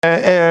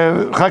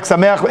Chag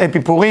Sameach, Happy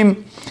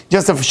Purim.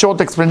 Just a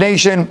short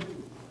explanation.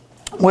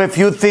 We have a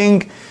few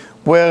things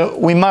where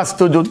we must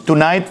do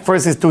tonight.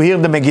 First is to hear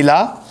the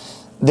Megillah.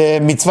 The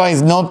mitzvah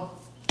is not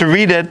to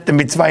read it, the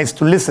mitzvah is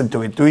to listen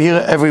to it, to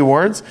hear every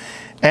word.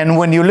 And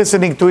when you're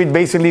listening to it,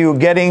 basically you're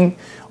getting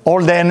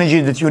all the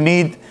energy that you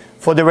need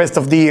for the rest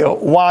of the year.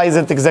 Why is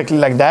it exactly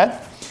like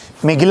that?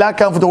 Megillah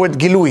comes from the word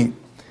Gilui.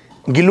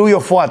 Gilui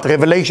of what?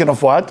 Revelation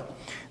of what?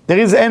 There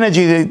is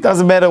energy, it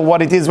doesn't matter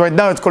what it is right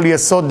now, it's called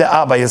Yesod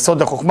De'Abba, Yesod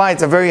De'Chokhmah,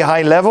 it's a very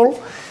high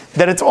level,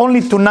 that it's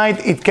only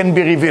tonight it can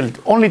be revealed.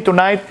 Only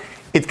tonight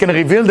it can be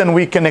revealed and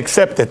we can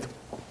accept it.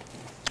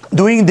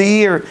 During the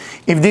year,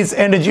 if this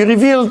energy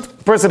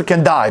revealed, person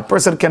can die,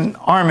 person can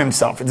harm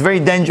himself. It's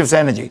very dangerous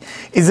energy.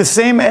 It's the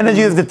same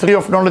energy as the tree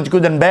of knowledge,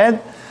 good and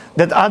bad,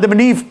 that Adam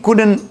and Eve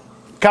couldn't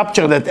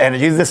capture that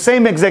energy. It's the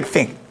same exact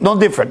thing, not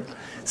different.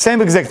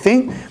 Same exact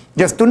thing.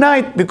 Just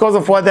tonight, because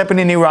of what happened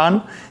in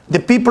Iran, the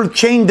people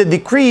changed the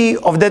decree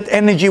of that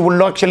energy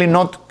will actually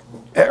not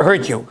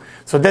hurt you.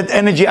 So that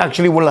energy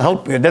actually will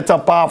help you. That's how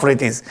powerful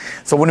it is.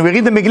 So when we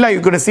read the Megillah,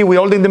 you're going to see we're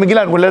holding the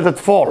Megillah and we let it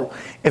fall.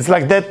 It's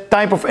like that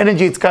type of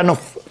energy, it's kind of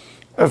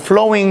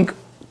flowing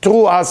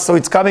through us, so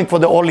it's coming for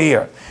the whole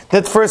year.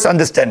 That's first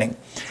understanding.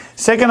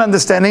 Second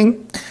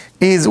understanding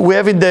is we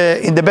have in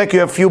the back, you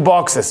have a few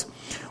boxes.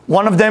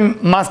 One of them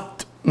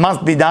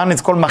must be done.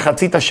 It's called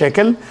Machatzit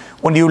Shekel.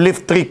 When you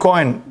lift 3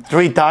 coins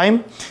 3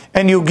 times,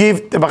 and you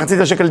give the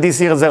Machatzit Shekel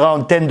this year is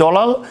around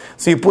 $10.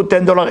 So you put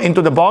 $10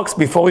 into the box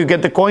before you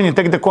get the coin. You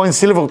take the coin,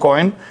 silver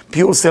coin,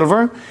 pure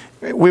silver.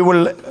 We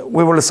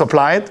will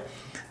supply it,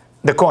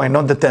 the coin,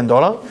 not the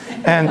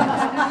 $10.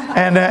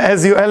 And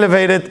as you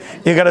elevate it,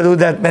 you gotta do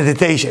that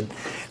meditation.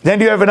 Then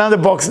you have another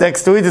box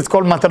next to it. It's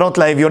called Matanot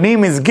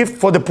La'Evyonim. It's gift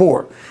for the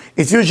poor.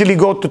 It's usually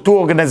go to 2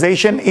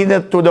 organizations, either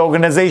to the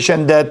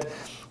organization that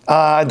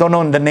I don't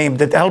know the name,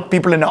 that help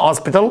people in the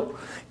hospital.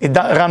 It's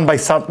run by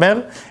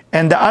Satmer.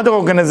 And the other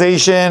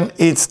organization,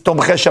 it's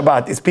Tomchei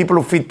Shabbat. It's people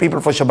who feed people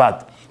for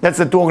Shabbat. That's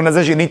the 2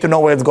 organizations. You need to know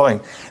where it's going.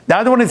 The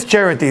other one is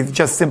charity. It's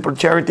just simple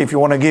charity. If you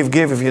want to give.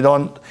 If you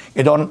don't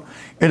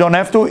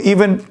have to.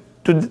 Even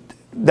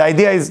the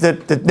idea is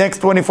that the next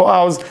 24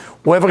 hours,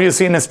 whoever you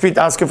see in the street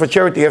asking for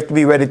charity, you have to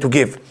be ready to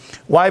give.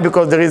 Why?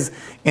 Because there is,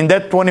 in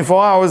that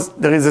 24 hours,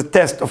 there is a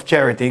test of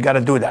charity. You got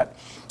to do that.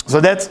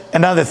 So that's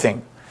another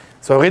thing.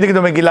 So reading the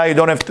Megillah, you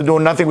don't have to do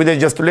nothing with it,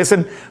 just to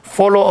listen.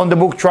 Follow on the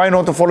book. Try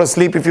not to fall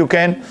asleep if you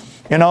can.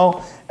 You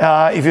know,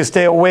 if you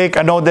stay awake,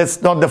 I know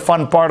that's not the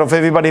fun part of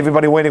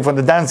everybody waiting for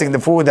the dancing, the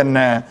food,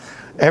 and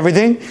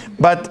everything.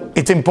 But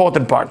it's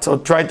important part. So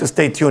try to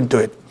stay tuned to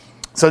it.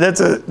 So that's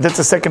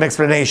a second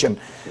explanation.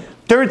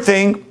 Third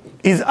thing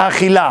is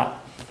Achila.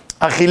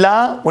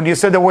 Achila, when you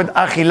say the word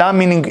Achila,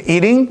 meaning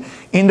eating,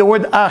 in the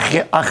word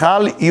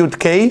Achal, Yud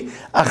Kei,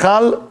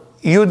 Achal,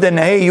 Yud and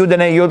Hey,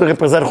 Yud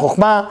represent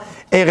Chokhmah,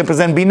 A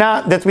represent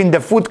Bina. That means the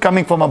food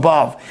coming from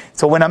above.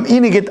 So when I'm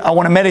eating it, I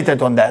want to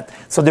meditate on that.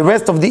 So the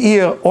rest of the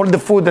year, all the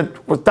food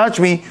that will touch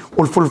me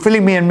will fulfill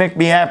me and make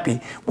me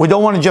happy. We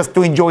don't want just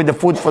to enjoy the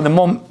food for the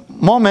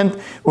moment.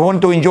 We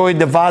want to enjoy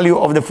the value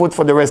of the food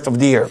for the rest of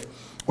the year.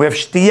 We have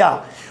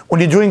Shtiyah.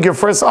 When you drink your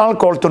first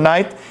alcohol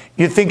tonight,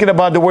 you're thinking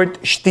about the word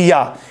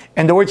Shtiyah.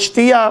 And the word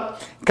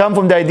Shtiyah comes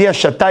from the idea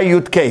Shatai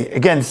Yud Kei.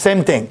 Again,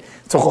 same thing.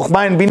 So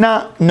Chokhmah and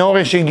Bina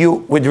nourishing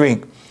you with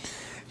drink.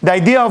 The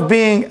idea of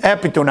being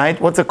happy tonight,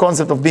 what's the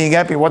concept of being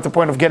happy? What's the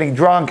point of getting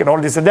drunk and all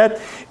this and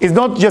that? Is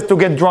not just to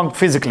get drunk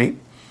physically.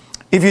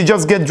 If you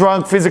just get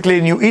drunk physically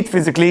and you eat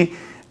physically,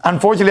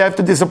 unfortunately I have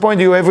to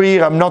disappoint you every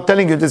year. I'm not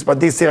telling you this,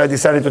 but this year I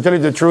decided to tell you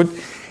the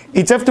truth.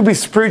 It has to be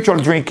spiritual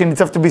drinking, it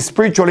has to be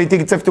spiritual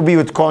eating, it has to be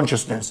with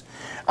consciousness.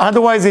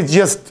 Otherwise it's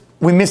just,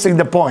 we're missing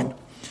the point.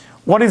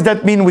 What does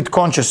that mean with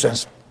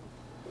consciousness?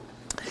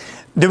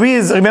 There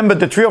is, remember,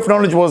 the tree of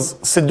knowledge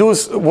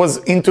was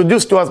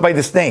introduced to us by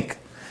the snake.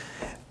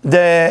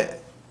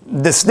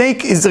 The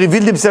snake is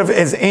revealed himself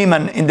as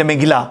Haman in the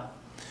Megillah.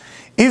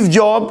 His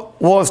job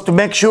was to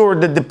make sure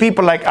that the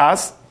people like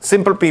us,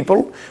 simple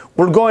people,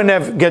 will go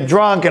and get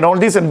drunk and all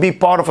this and be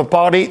part of a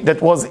party that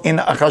was in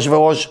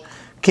Achashverosh,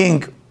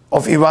 king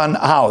of Iran,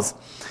 house.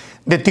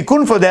 The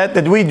tikkun for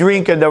that we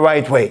drink it the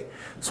right way.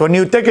 So when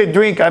you take a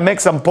drink, I make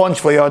some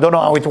punch for you. I don't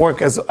know how it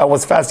works, as I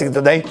was fasting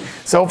today.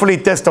 So hopefully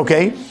it tastes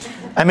okay.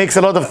 I mix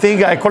a lot of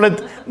things. I call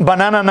it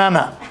banana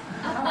nana.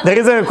 The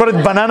reason I call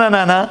it banana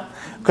nana,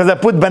 because I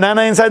put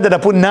banana inside, that I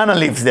put nana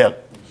leaves there.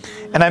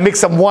 And I mix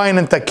some wine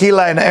and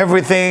tequila and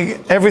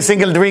everything. Every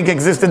single drink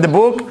exists in the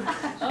book.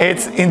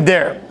 It's in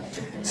there.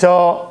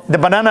 So the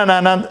banana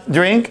nana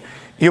drink,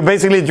 you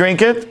basically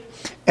drink it.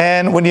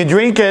 And when you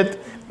drink it,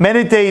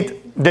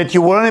 meditate that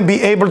you will only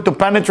be able to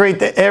penetrate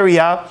the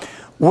area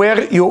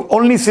where you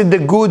only see the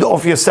good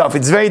of yourself.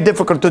 It's very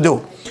difficult to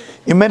do.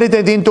 You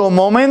meditate into a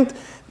moment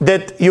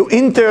that you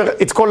enter,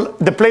 it's called,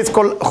 the place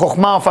called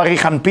Chokhmah of Ari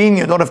Hanpin,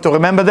 you don't have to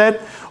remember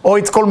that, or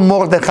it's called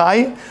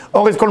Mordechai,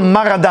 or it's called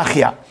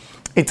Maradachia.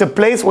 It's a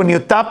place, when you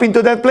tap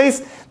into that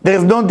place, there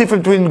is no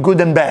difference between good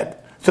and bad.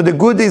 So the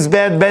good is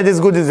bad, bad is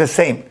good is the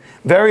same.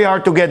 Very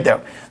hard to get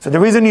there. So the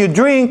reason you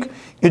drink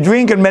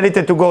and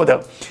meditate to go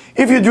there.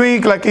 If you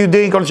drink like you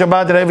drink on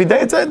Shabbat and every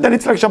day, then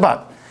it's like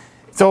Shabbat.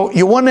 So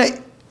you want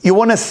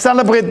to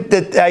celebrate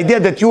the idea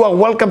that you are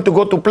welcome to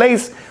go to a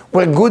place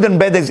where good and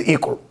bad is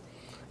equal.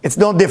 It's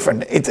no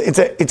different.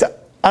 It's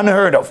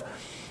unheard of.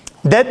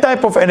 That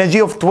type of energy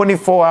of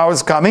 24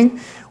 hours coming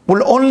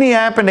will only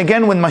happen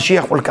again when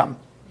Mashiach will come.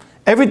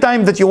 Every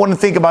time that you want to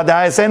think about the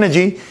highest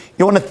energy,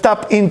 you want to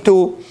tap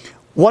into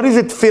what does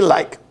it feel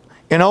like,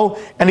 you know?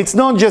 And it's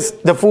not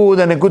just the food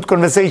and a good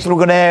conversation we're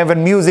going to have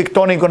and music.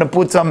 Tony going to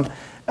put some,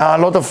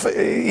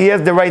 he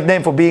has the right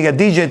name for being a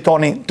DJ,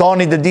 Tony.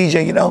 Tony the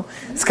DJ, you know,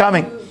 it's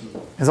coming.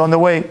 He's on the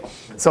way.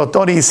 So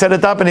Tony, he set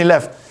it up and he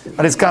left,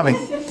 but it's coming.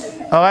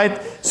 All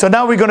right, so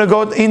now we're going to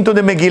go into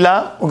the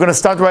Megillah. We're going to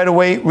start right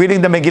away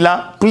reading the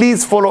Megillah.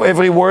 Please follow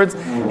every word.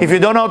 If you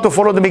don't know how to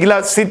follow the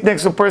Megillah, sit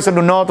next to a person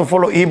who knows how to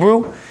follow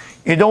Hebrew.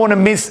 You don't want to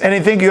miss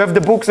anything. You have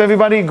the books,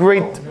 everybody?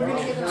 Great.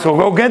 So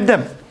go get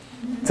them.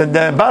 It's in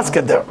the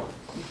basket there.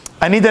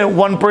 I need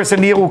one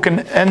person here who can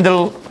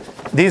handle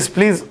this,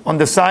 please, on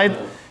the side.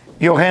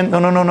 Your hand,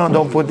 no,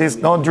 don't put this.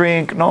 No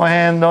drink, no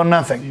hand, no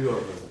nothing.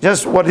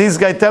 Just what this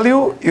guy tell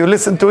you, you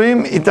listen to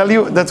him, he tell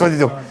you, that's what you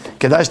do.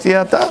 כדאי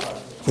שתהיה אתה,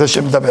 זה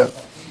שמדבר.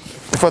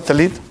 איפה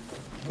הטלית?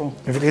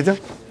 הביא לי את זה?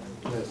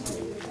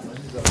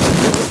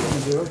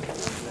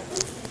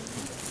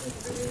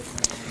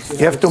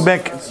 You have to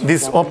make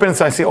this open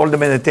so I see all the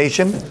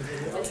meditation.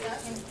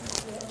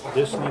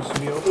 This needs to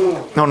be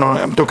open? No,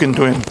 I'm talking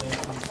to him.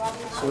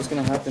 So what's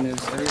going to happen is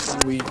every time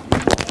we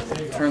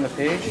turn the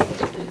page,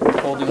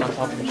 hold it on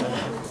top of each other.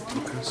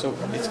 So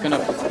it's going to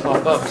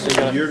pop up.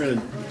 So You're going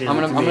to I'm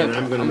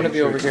going to be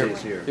sure over it here.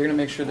 stays here. You're going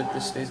to make sure that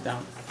this stays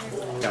down.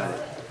 Got it.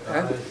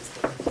 Okay?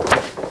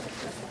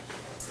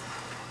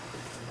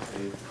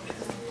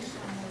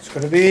 It's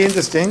going to be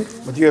interesting,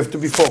 but you have to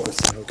be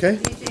focused, okay?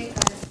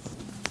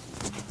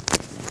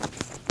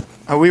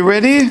 Are we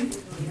ready?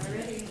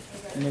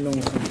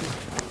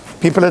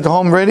 People at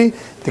home ready?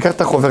 תיקח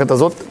את החוברת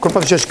הזאת, כל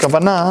פעם שיש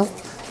כוונה,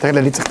 תראה לי,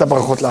 אני צריך את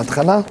הברכות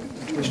להתחלה.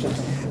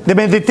 The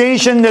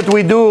meditation that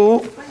we do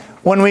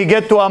when we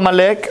get to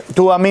Amalek,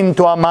 to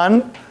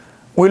Aman,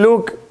 we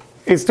look,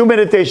 it's two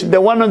meditations. The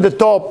one on the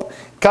top,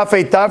 Kaf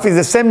Hey Taf, is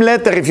the same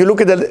letter. If you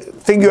look at the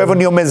thing you have on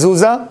your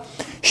mezuzah,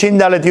 Shin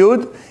Dalet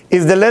Yud,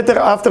 is the letter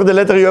after the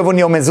letter you have on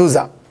your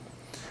mezuzah.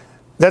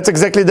 That's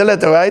exactly the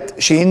letter, right?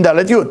 Shin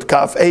Dalet Yud,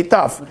 Kaf Hey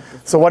Taf.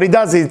 So what it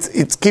does is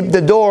it's keep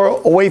the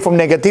door away from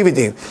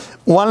negativity.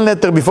 One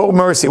letter before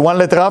mercy, one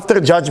letter after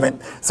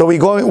judgment. So we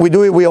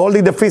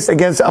holding the fist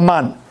against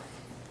Aman.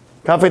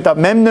 Kaf Hey Taf.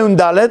 Mem Nun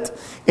Dalet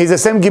is the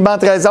same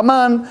gematria as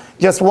Aman,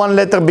 just one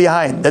letter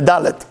behind, the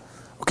Dalet.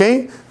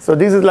 Okay? So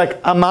this is like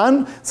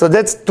Aman. So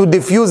that's to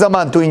diffuse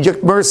Aman, to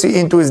inject mercy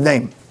into his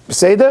name. You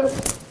say there?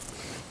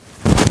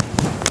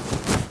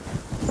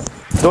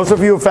 Those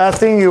of you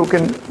fasting, you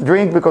can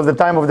drink because the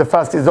time of the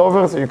fast is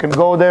over, so you can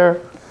go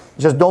there.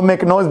 Just don't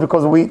make noise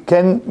because we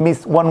can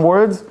miss one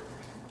word,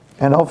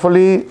 and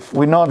hopefully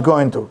we're not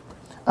going to.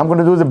 I'm going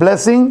to do the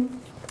blessing,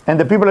 and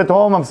the people at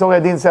home, I'm sorry I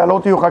didn't say hello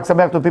to you, Chag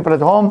Sameach to people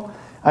at home.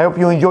 I hope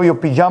you enjoy your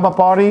pajama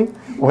party,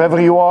 wherever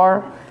you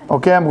are.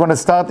 Okay, I'm going to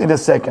start in a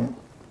second.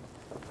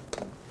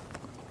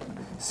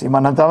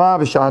 סימן הטבה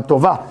בשעה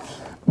טובה.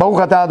 ברוך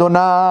אתה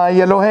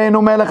אדוני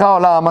אלוהינו מלך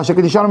העולם אשר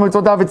קידשנו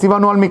במצוותיו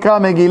וציוונו על מקרא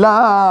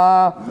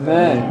מגילה.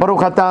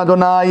 ברוך אתה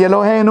אדוני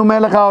אלוהינו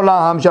מלך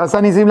העולם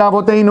שעשה ניסים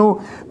לאבותינו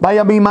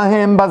בימים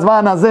ההם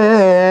בזמן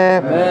הזה.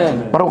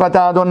 ברוך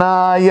אתה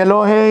אדוני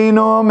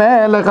אלוהינו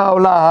מלך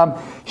העולם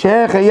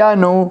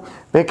שהחיינו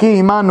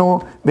וקיימנו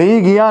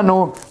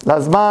והגיענו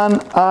לזמן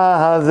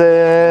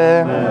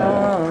הזה.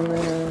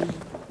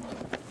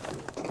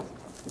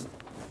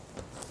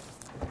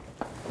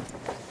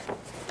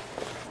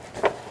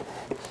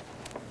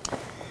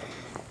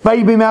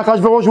 ויהי בימי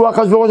אחשוורוש הוא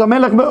אחשוורוש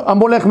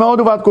המולך מאוד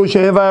ובעד כל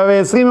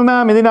 27 ימי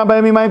המדינה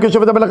בימים ההם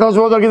כשבט המלך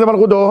אחשוורוש על גזע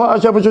מלכותו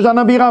אשר בשושן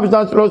הבירה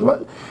בשנת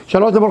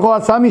 3 למלכו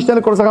עשה משתה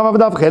לכל שריו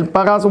עבדיו חיל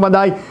פרס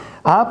ומדי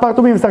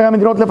הפרטומים שרי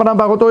המדינות לפניו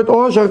בארותו את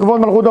עושר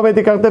כבוד מלכותו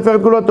ותיקח תפארת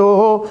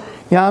גדולתו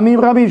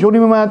ימים רבים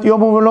שונים ומעט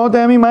יום ובלילות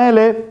הימים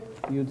האלה.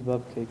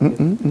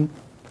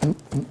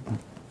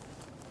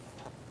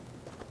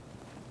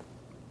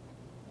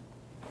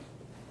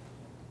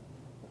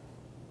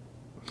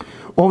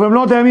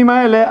 ובמלאת הימים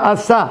האלה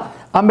עשה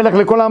המלך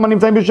לכל העם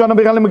הנמצאים בשושן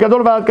הבירה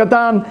לגדול ועד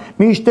קטן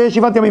משתי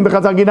 7 ימים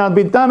בחצר גינת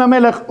בנתן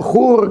המלך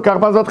חור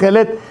כרפסת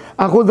חלת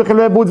אחוז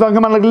וחלבי בוץ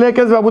וארגמן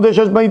לקס ועבודי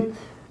 6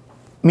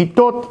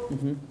 מיטות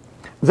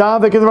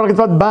זהב וכסף על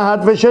רצפת בהת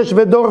ושש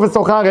ודור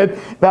וסוחרת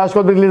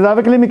והשקות בכלי זהב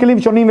וכלים מכלים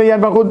שונים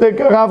ויין ואחות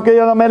רב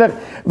כיד המלך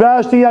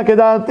והשתייה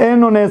כדעת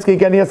אין אונס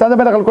כי אני עשה את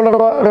המלך על כל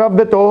רב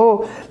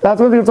ביתו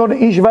לעשות רצון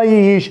איש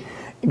ואיש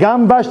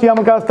גם בשתי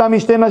המלכה עשתה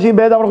משתי נשים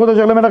בעד המלכות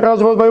אשר למלך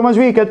אחשוורוש ביום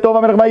השביעי כטוב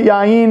המלך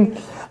ביין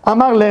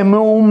אמר להם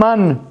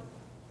מאומן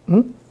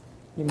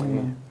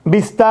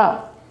ביסתה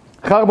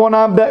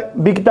חרבונה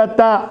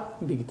בקתה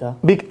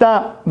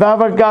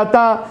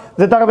והבקתה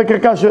זתר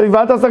וקרקש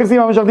 17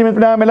 כיסים המשרתים את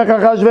פני המלך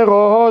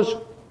אחשוורוש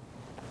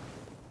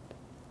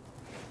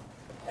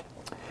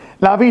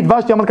להביא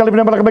ושתי המלכה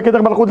לפני המלך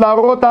בכתר מלכות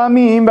להראות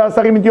העמים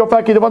והשרים את יופי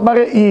הכתובות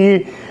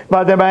מראי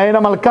ודמיין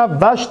המלכה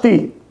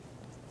ושתי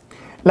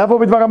לבוא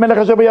בדבר המלך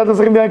אשר ביד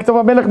השרים וכתוב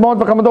המלך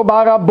מאוד וחמדו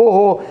בערה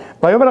בו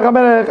ויאמר לך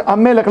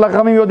המלך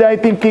לחכמים יודע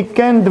היטב כי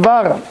כן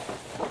דבר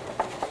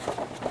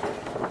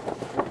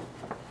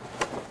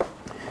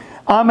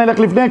המלך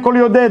לפני כל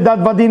יודע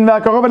דת ודין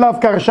והקרוב אליו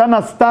קרשן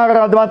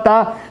הסתר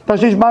אדמתה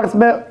תשיש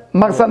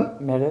מרס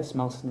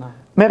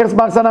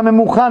מרסנה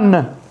ממוכן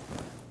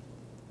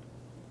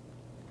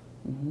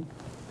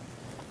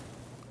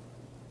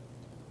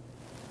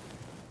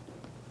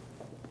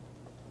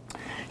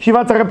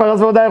שבעת שרי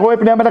פרס ועודאי רואה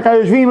פני המלך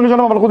היושבים ראשון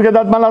המלכות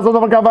גדעת מה לעשות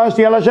אבל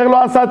כבשתי על אשר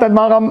לא עשת את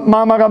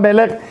מה אמר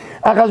המלך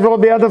אחשוורוש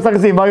ביד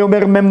הסרסים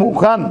ויאמר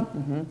ממוכן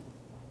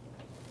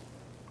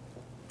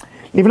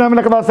לפני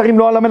המלך והשרים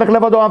לא על המלך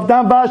לבדו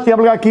עבדה ושתי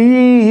אמרה כי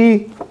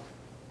היא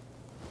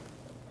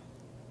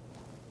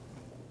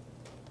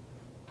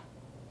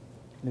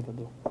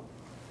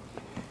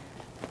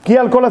כי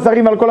על כל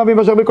השרים ועל כל העמים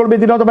אשר בכל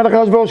מדינות המלך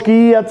אחשוורוש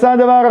כי יצא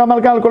דבר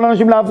המלכה על כל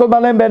האנשים לעבוד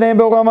בעליהם בעיניהם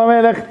באורם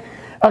המלך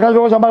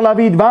אחשוורוש אמר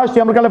להביא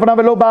ושתי המלכה לפניו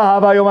ולא באה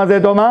והיום הזה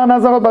תאמר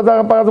נזרות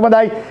בזר פרס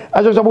ומדי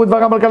אשר שמעו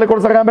דבר המלכה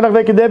לכל שרי המלך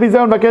וכדי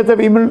ביזיון וקצף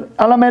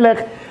על המלך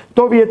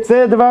טוב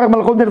יצא דבר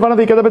מלכות מלפניו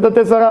ויקדם את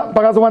התסר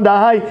פרס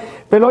ומדי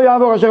ולא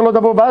יעבור אשר לא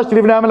תבוא ושתי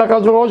לפני המלך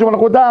אחשוורוש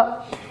ומלכותה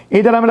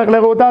ייתן המלך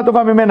לראותה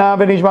טובה ממנה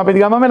ונשמע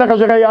פתגם המלך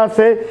אשר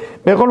יעשה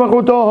בכל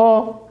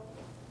מלכותו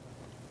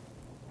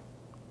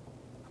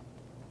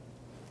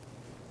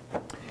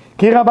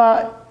כי רבה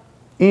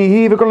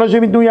היא וכל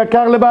אנשים ייתנו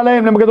יקר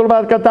לבעליהם למגדול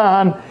ועד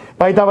קטן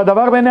והייתה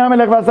בדבר בעיני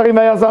המלך והשרים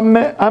ויעשה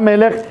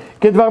המלך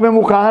כדבר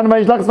ממוכן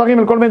וישלח ספרים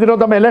אל כל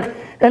מדינות המלך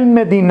אל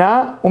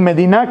מדינה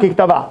ומדינה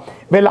ככתבה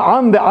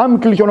ולעם ועם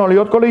כלשונו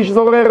להיות כל איש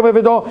זורר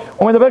בביתו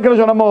ומדבר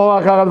כלשון עמו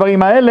אחר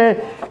הדברים האלה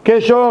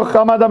כשוך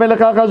עמד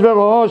המלך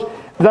אחשוורוש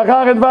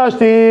זכר את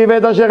ושתי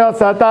ואת אשר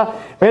עשת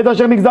ואת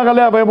אשר נגזר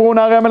עליה ויאמרו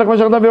נערי המלך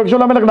משרתיו ויבקשו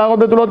למלך נערות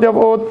בתולות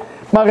יפות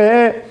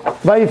מראה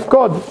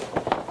ויפקוד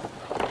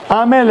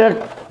המלך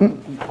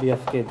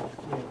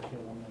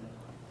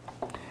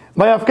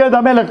ויפקד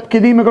המלך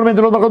פקידים מכל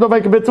מדינות מלכותו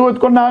ויקבצו את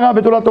כל נערה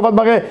בתולת טובת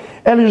מראה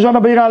אל שושנה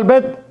בעירה על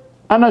בית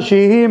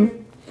אנשים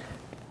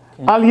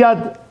על יד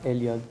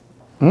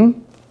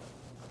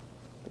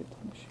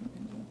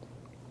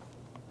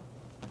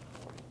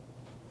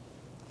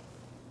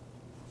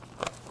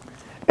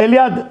אל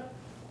יד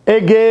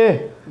הגה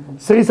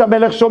סריס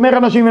המלך שומר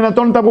אנשים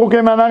ונתון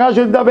תברוקם מהנערה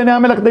שתדע בעיני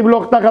המלך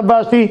תבלוך תחת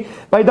ושתי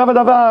והייתה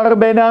בדבר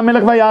בעיני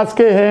המלך ויעש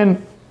כהן.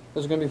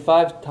 There's going to be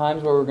 5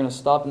 times where we're going to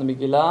stop in the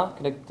Megillah.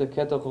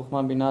 Keter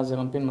Chochmah Binah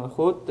Zeranpin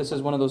Malchut. This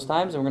is one of those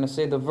times, and we're going to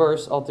say the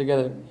verse all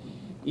together.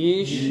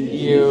 Ish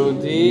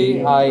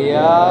Yehudi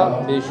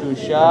Haya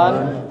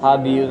Beshushan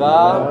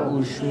Habira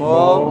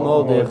Ushmo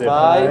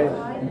Mordechai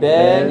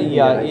Ben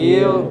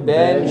Yair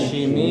Ben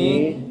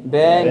Shimi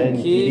Ben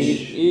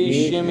Kish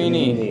Ish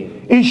Yemini.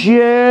 איש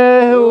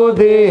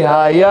יהודי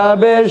היה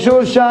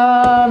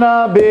בשושן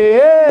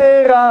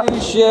הבעירה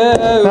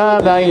שושן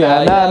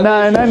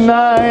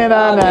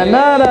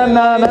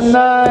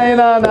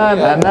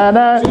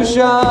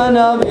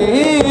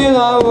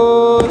הבעירה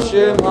הוא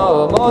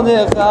שמו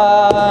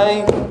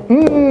מרדכי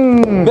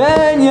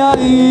בן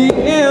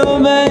יאיר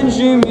בן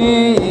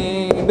שמי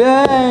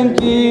בן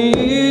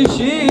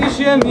קיש איש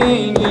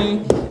ימיני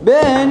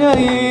בן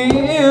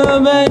יאיר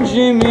בן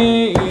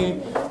שמי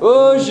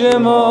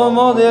ושמו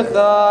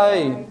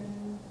מרדכי.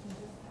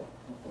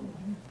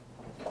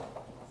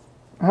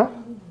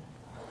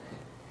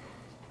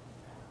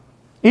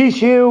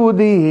 איש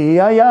יהודי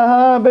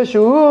היה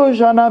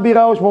בשושן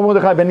הבירה ושמו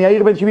מרדכי בן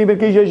יאיר בן שמי בן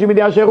קיש איש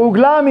ימיני אשר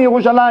הוגלה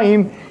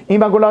מירושלים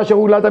עם הגולה אשר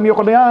הוגלה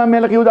תמיוכליה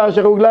מלך יהודה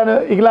אשר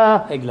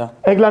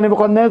הגלה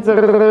נבוכדנצר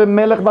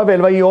מלך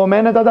בבל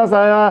ויאמן את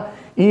הדסה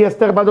היא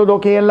אסתר בת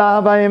דודו כי אין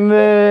לה בהם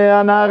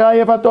הנערה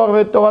יפת תואר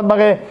וטובת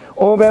מראה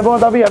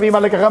ובעבוד אבי אבי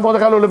מלך אחר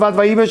מרדכי לו לבד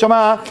ויהי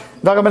ושמע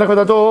דבר המלך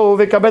ודתו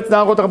וקבץ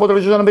נערות רבות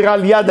על שושן הבירה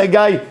על יד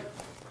הגיא.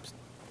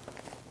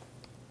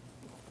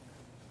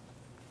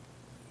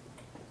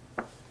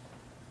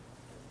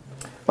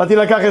 באתי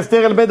לקח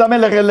אסתר אל בית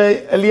המלך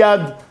אל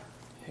יד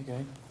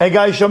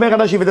הגיא שומר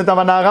אנשים ותתב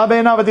הנערה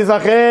בעיניו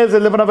ותזרחז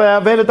את לבנה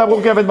ויאבל את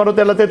הברוקיה ואת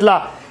בנותיה לתת לה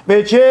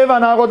ואת 7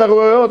 הנערות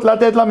הראויות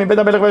לתת לה מבית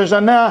המלך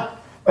וישנה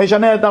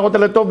את נערות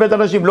אלה טוב בית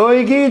אנשים לא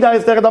הגידה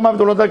אסתר את עמה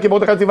ותולותיה כי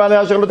מרדכי ציווה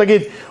עליה אשר לא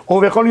תגיד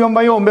ובכל יום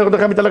ביום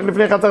מרדכי מתהלך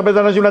לפני חצר בית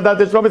אנשים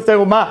לדעת את שלום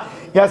אסתר ומה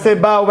יעשה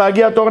בה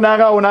ובהגיע תור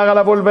נערה ונערה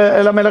לבוא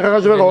אל המלך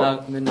אחשוורוש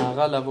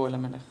ונערה לבוא אל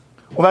המלך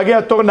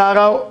ובהגיע תור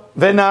נערה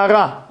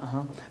ונערה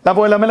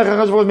לבוא אל המלך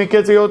אחשוורוש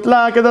מקץ היות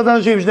לה כדת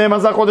אנשים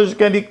 12 חודש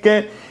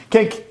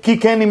כי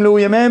כן נמלאו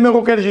ימי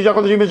מרוקן 6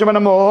 חודשים בשמן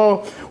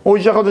המאור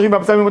ו6 חודשים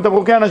בפסמים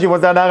ותברוקי אנשים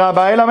וזה הנערה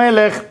באה אל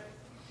המלך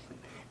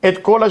את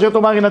כל אשר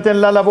תאמר יינתן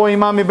לה לבוא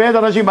עמה מבית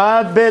אנשים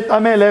עד בית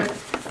המלך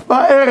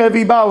בערב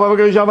היא באה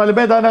ובבוקר היא שבה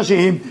לבית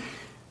האנשים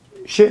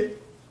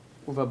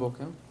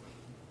ובבוקר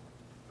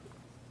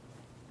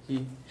היא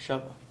שבה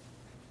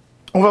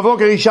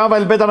ובבוקר היא שבה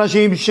אל בית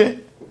אנשים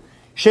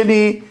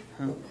שני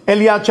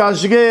אליעד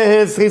ששגה,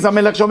 סריס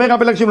המלך שומר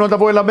המלך לא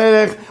תבוא אל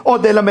המלך,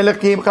 עוד אל המלך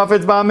כי אם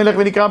חפץ בא המלך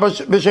ונקרא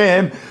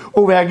בשם,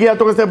 ובהגיע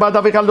תור אסתר בת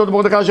אביחיל דוד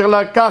מרדכי אשר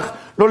לקח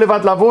לא לבד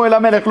לבוא אל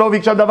המלך, לא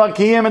ביקשה דבר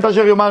קיים את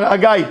אשר יאמר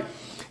הגיא.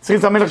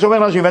 סריס המלך שומר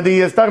להשיב,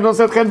 ותהי אסתר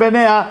נושאת חן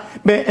בעיניה,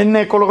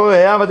 בעיני כל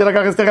רואיה,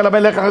 ותלקח אסתר אל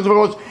המלך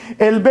אחשוורוש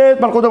אל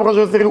בית מלכותו בחודש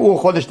אסתר הוא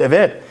חודש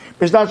טבת.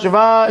 בשנת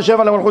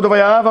שבע למלכותו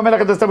ויאהב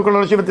המלך את אסתר בכל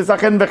אנשים ותשא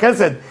חן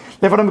וחסד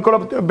לפניו מכל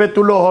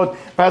הבתולות,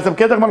 וישם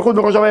כתר מלכות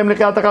בראשה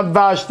וימלכה תחת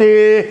ושתי,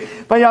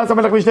 ויעש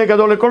המלך משתה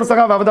גדול לכל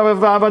שריו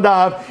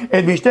ועבדיו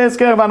את משתה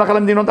אזכר והנחה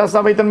למדינות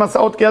עשה וייתן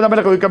מסעות כי יד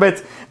המלך הוא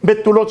יקבץ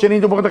בתולות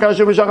שנית ומרדכי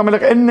אשר בשער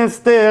המלך. אין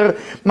אסתר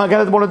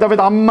מגדת מולדתה ואת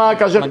עמה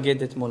כאשר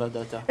מגדת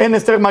מולדתה. אין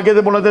אסתר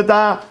מגדת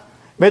מולדתה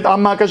ואת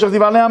עמה כאשר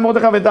ציווה עליה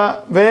מרדכי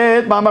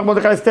ואת מאמר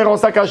מרדכי אסתר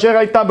עושה כאשר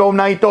הייתה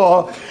באומנה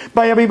איתו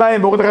בימים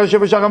בהם מרדכי יושב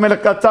בשער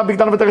המלך קצב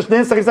בגדל ותרש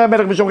שני שריסי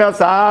המלך בשומרי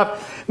הסף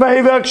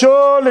ויבקשו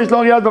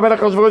לשלוח יד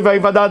במלך אחשוורוש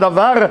ויוודע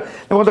הדבר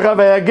למרדכי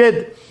ויגד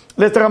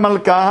לאסתר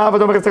המלכה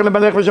ותאמר אסתר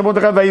למלך בשם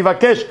מרדכי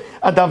ויבקש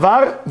הדבר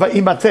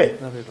וימצא.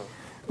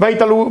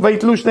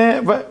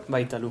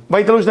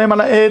 ויתלו שניהם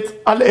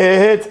על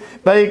עץ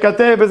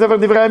וייכתב בספר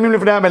דברי הימים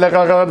לפני המלך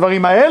אחר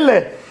הדברים האלה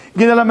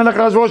גידל המלך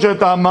אחשוורוש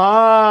את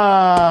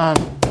המן.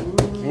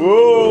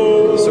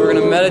 So we're going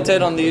to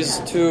meditate on these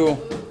two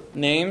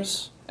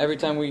names every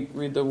time we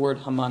read the word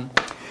Haman.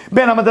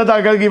 בין המדד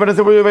הגלגי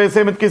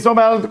וישם את כיסו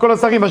מעל כל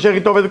השרים אשר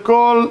איתו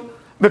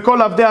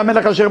וכל עבדי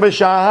המלך אשר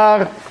בשער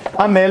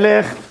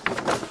המלך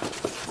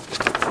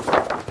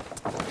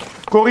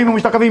קוראים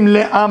ומשתחווים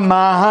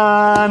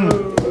לאמן.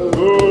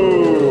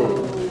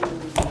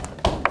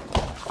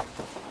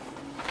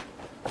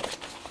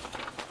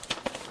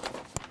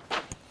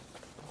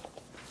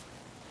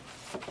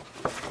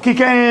 כי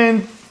כן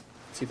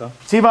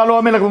ציווה לו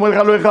המלך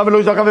ומרדכי לא יכרע ולא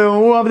ישתחווה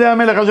ואמרו עבדי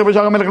המלך אשר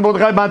בשער המלך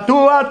למרדכי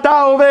מדוע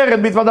אתה עובר את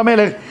מצוות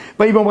המלך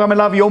ויהי באומרם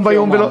אליו יום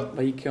ויום ולא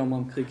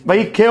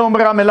ויהי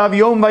כאומרם אליו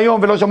יום ויום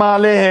ולא שמע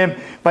עליהם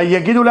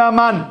ויגידו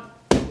לאמן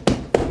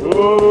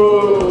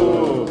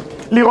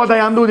לראות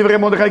יעמדו דברי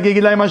מרדכי כי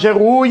יגיד להם אשר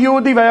הוא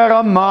יהודי וירא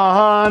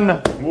המן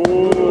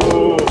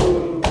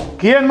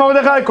כי אין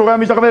מרדכי קורא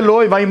משתחווה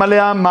לו וימלא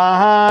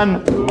המן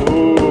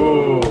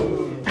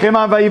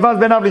חמה ויבז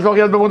ביניו לשלוח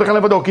יד במרדכי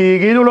לבדו כי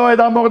יגידו לו את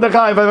מרדכי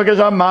ויבקש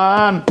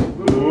המן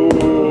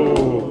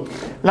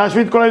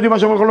להשמיד כל היהודים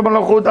אשר מלכו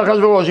למלכות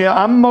אחשוורוש.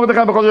 עם מרדכי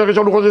בחודש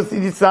הראשון הוא חודש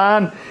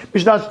ניסן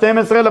בשנת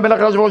 12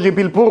 למלך אחשוורוש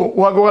הפיל פור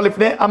הוא הגורל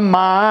לפני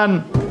המן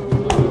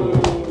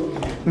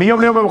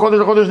מיום ליום בחודש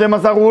לחודש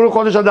 12 הוא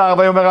חודש אדר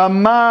ויאמר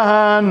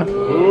המן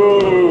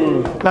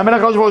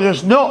למלך אחשוורוש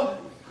ישנו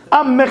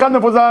עם אחד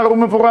מפוזר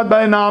ומפורד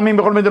בין העמים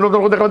בכל מדינות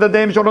הלכות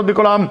החלטותיהם שונות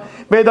בכל העם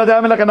ועדתי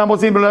המלך אינם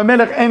עושים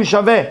ולמלך אין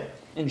שווה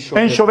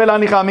אין שווה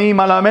להניח עמים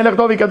על המלך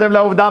טוב יקדם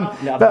לעובדם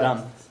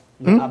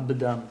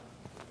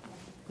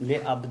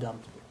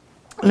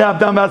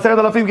לעבדם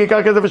ו10,000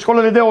 כיכר כסף ושכל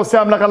על ידי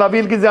עושה המלאכה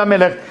להביא כי זה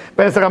המלך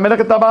ועשר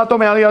המלך את טבעתו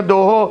מעל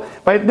ידו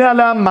ויתנה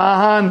עליה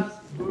מן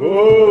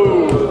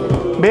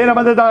בין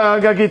המדד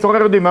הגגי צורך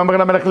יהודים ואומר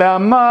למלך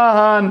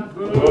להמן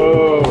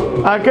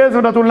הכסף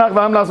נתון לך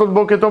והעם לעשות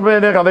בו כטוב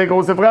בעיניך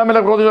ויקראו ספרי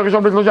המלך בחודש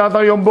הראשון ב13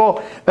 יום בו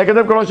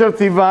וכתב כל אשר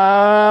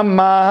ציווה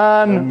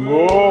מן.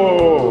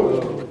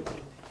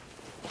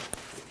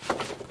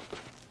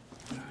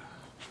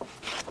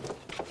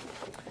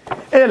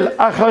 אל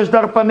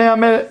אחשדר פני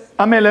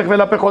המלך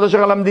ולפחות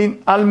אשר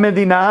על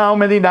מדינה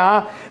ומדינה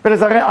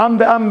ולשרי עם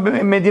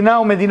ועם מדינה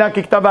ומדינה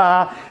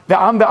ככתבה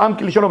ועם ועם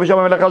כלשונו בשם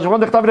המלך אחשוורוש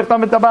נכתב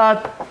בטבעת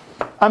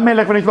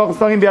המלך ונשלח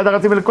שרים ביד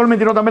ארצים ולכל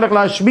מדינות המלך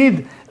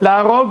להשמיד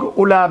להרוג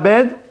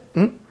ולאבד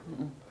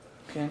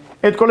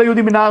את כל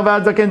היהודים מנער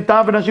ועד זקן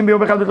טף ונשים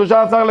ביום אחד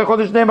ב13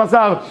 לחודש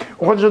 12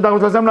 וחודש אדר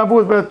ושלושים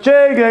לבוז וצ'ק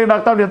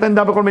נכתב ליתן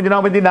דם בכל מדינה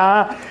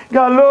ומדינה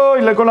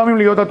גלוי לכל העמים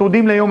להיות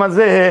עתודים ליום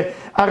הזה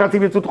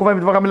הרצים יצאו תחומים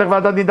בדבר המלך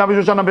ועדת נידה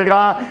ושושן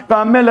הבירה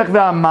והמלך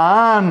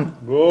והמן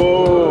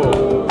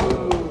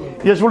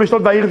ישבו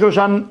לשתות בעיר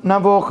שושן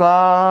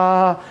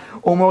נבוכה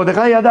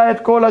ומרדכי ידע את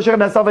כל אשר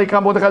נעשה ויקרא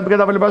מרדכי את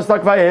בגדיו ולבש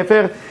שק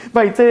ואפר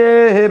ויצא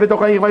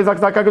בתוך העיר ויזעק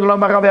זעקה גדולה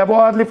ומרה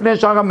ויבוא עד לפני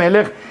שער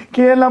המלך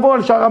כי אין לבוא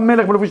על שער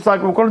המלך ולבוש שק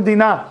ובכל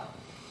מדינה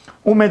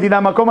ומדינה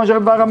מקום אשר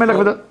דבר המלך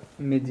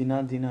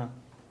מדינה דינה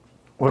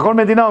ובכל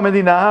מדינה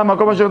ומדינה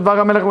מקום אשר דבר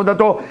המלך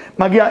ודתו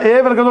מגיע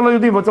אבל גדול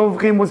ליהודים ויצאו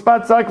ובכים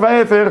וספת שק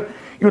ואפר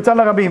יוצא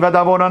לרבים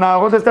ותעבון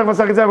הנערות אסתר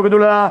מסך את זה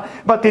וגדולה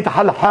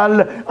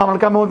ותתחלחל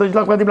המלכה מאוד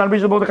תשלח פרדים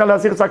להלביש למרדכי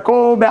להסיר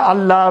שקו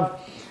מעליו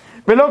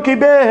ולא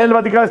קיבל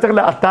ותקרא אסתר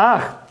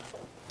לאתח.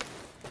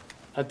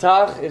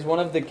 Atach is one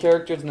of the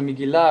characters in the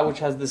Megillah which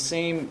has the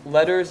same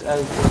letters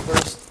as the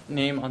first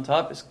name on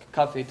top, is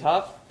Kafei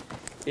Taf.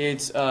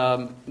 It's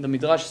the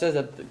Midrash says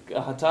that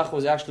Hatach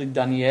was actually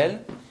Daniel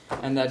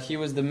and that he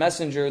was the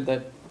messenger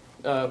that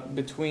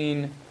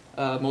between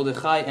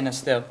Mordechai and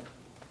Esther.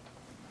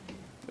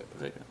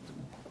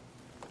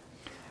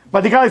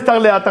 ותקרא אסתר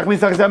לאתח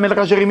מסך זה המלך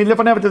אשר העמיד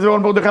לפניה ותזברו על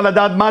מרדכי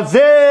לדעת מה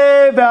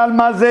זה ועל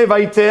מה זה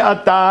ויצא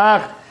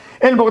אתח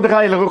אל מרדכי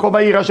אל רחוב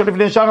העיר אשר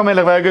לפני שער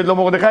המלך ויגיד לו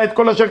מרדכי את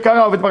כל אשר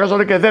קרא ואת פרשת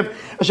הכסף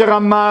אשר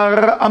אמר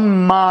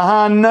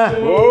המן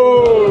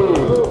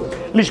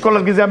לשקול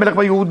על גזעי המלך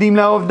והיהודים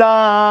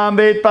לעובדם,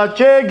 ואת פת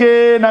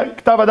שגן,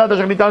 כתב הדת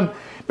אשר ניתן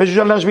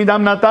בשושן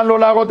להשמידם, נתן לו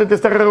להראות את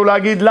אסתר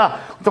ולהגיד לה,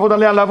 וצפות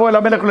עליה לבוא אל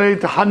המלך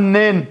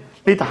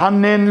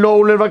להתחנן לו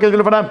ולבקש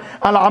לפניו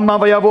על עמה,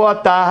 ויבוא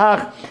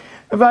התח,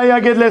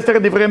 ויגד לאסתר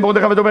את דבריהם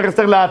מרדכי, ותאמר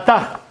אסתר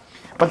להתח,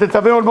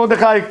 ותצווה אל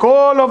מרדכי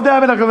כל עובדי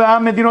המלך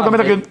ועם מדינות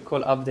המלך,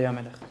 כל עבדי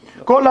המלך.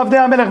 כל עבדי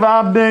המלך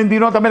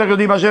ומדינות המלך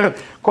יודעים אשר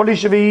כל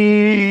איש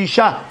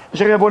ואישה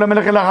אשר יבוא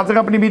למלך אל החצר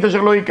הפנימית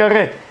אשר לא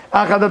יקרא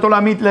אחדתו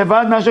להמית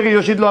לבד מאשר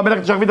יושיט לו המלך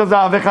את שרביט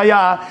הזהב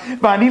וחיה,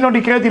 ואני לא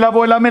נקראתי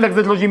לבוא אל המלך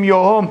זה 30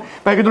 יום.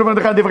 ויגידו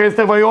למרדכי דברי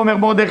אסתר, ויאמר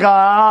מרדכי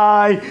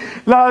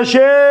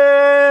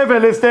לשב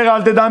אל אסתר,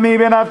 אל תדמי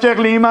בנפשך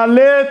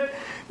להימלט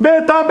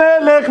בית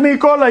המלך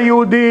מכל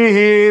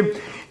היהודים,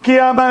 כי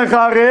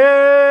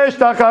המחרש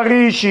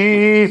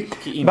תחרישי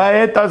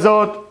בעת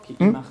הזאת.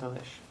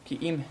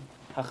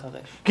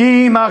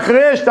 כי אם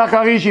החרש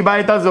תחרישי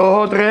בעת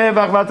הזאת,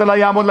 רווח והצלה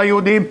יעמוד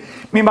ליהודים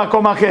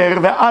ממקום אחר,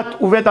 ואת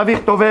ובית אביך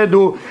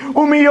תאבדו,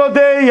 ומי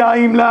יודע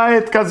אם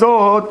לעת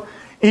כזאת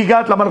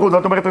הגעת למלכות.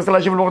 ואת אומרת אסתר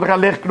להשיב למרדכי,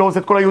 לך כנוס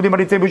את כל היהודים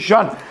הנמצאים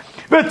בשושן,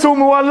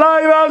 וצומו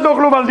עליי ואל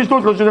תאכלו ואל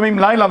תשתו 3 ימים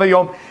לילה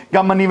ויום,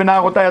 גם אני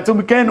ונערותיי יצאו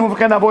מכן,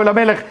 ובכן אבוא אל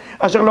המלך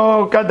אשר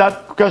לא כדת,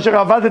 כאשר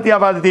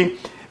עבדתי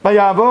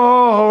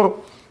ויעבור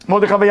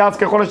מרדכי ויעש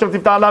ככל אשר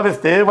ציוותה עליו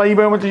אסתר, ויהי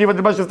ביום השלישי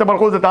ותלבש אסתר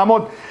מלכות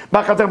ותעמוד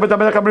בחצר בית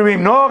המלך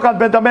הפנימיים נוכח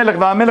בית המלך,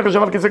 והמלך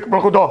יושב על כיסא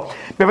מלכותו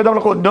בבית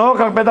המלכות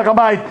נוכח פתח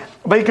הבית,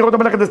 ויקרא את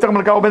המלך את אסתר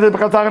מלכה עומדת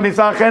בחצר,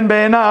 נישא חן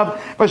בעיניו,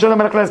 וישאל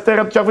המלך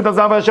לאסתר את שרביט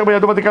הזהב אשר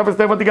בידו, ותקרב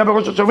אסתר ותיגע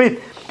בראש השרביט,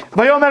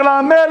 ויאמר לה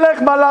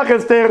המלך מלך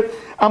אסתר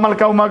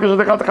המלכה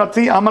ומרגשת אחד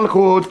חצי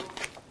המלכות,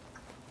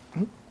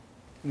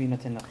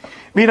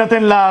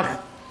 וינתן לך.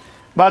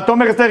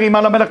 ותאמר אסתר אם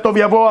על המלך טוב,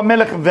 יבוא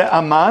המלך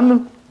ואמן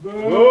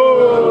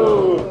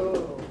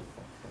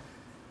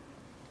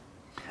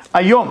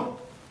היום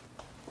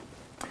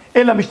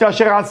אל המשתה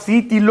אשר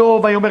עשיתי לו,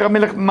 ויאמר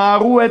המלך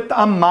מהרו את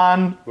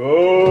המן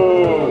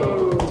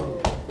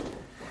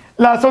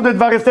לעשות את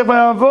דבר אסתר,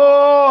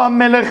 ויבוא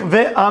המלך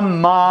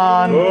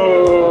ואמן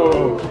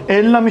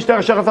אל המשתה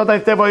אשר עשת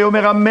אסתר,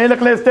 ויאמר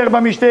המלך לאסתר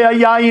במשתה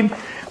היין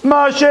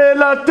מה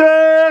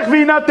שאלתך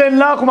וינתן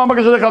לך, ומה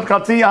בקשתך עד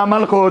חצי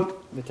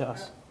המלכות.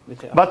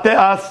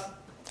 ותעש.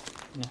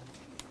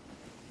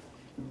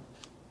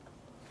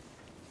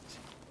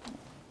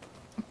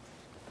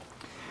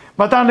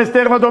 ותען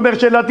לאסתר ותאמר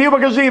שאלתי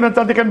ובקשתי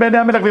מצאתי חן בעיני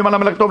המלך, ואם על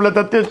המלך טוב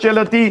לתת את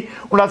שאלתי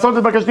ולעשות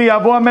את בקשתי,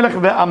 יבוא המלך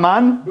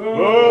ואמן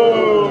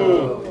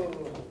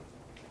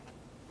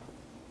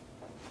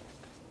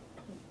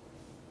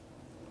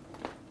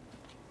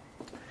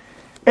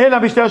אל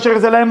המשתה אשר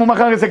יעשה להם,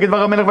 ומחר יעשה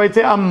כדבר המלך,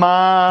 ויצא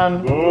המן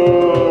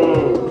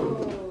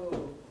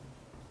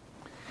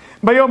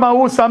ביום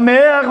ההוא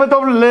שמח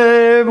וטוב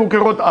לב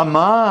וכראות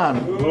המן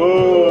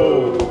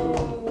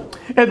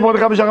את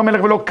מרדכי בשער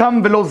המלך, ולא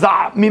קם ולא זע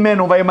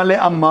ממנו, וימלא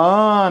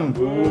המן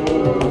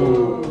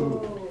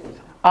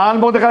על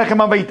מרדכי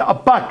חמה,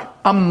 ויתאפק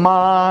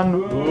המן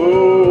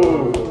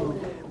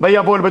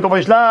ויבוא אל ביתו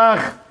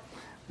וישלח,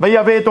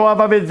 ויבא את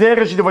אוהביו ואת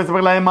זרש איתו,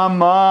 ויספר להם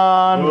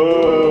המן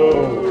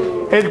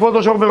את כבוד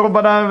ראשו ורוב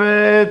בניו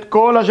ואת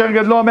כל אשר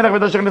גדלו המלך,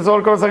 ואת אשר נשאו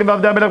על כל השרים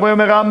ועבדי המלך,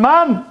 ויאמר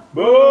המן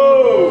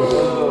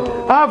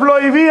אף לא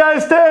הביאה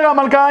אסתר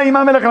המלכה עם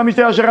המלך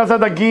למשתה אשר עשה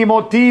דגים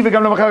אותי,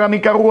 וגם למחר אני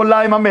קראו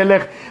עולה עם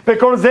המלך,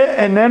 וכל זה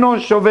איננו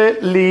שווה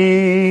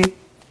לי.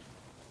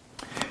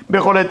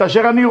 בכל עת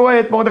אשר אני רואה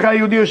את מרדכי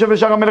היהודי יושב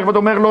בשער המלך,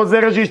 ותאמר לו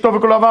זרש אשתו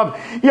וכל אוהביו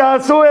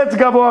יעשו עץ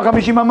גבוה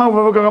 50 אמה,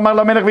 ובבוקר אמר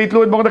למלך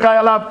ויתלו את מרדכי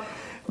עליו,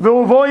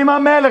 והובוא עם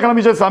המלך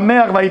למשתה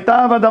שמח,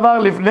 ויטב הדבר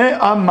לפני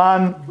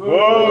המן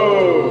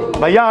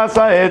ויעש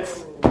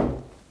העץ.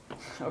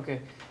 Okay,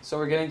 so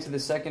we're getting to the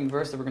second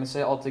verse that we're going to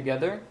say all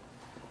together.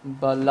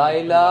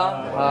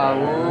 בלילה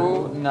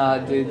ההוא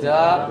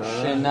נדדה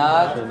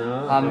שנת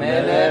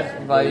המלך,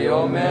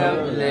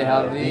 ויאמר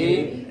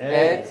להביא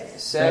את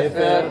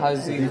ספר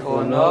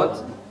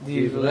הזיכרונות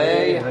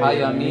דברי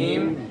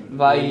הימים,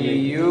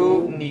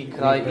 ויהיו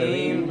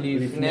נקראים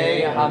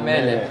לפני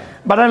המלך.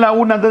 בלילה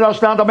ההוא נדדה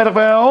שנת המלך,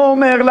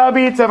 ואומר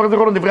להביא את ספר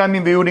הזיכרונות דברי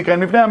הימים, ויהיו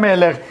נקראים לפני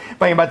המלך.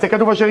 וימצא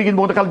כתוב אשר יגיד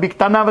מרדכי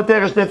בקטנה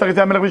ותרש שני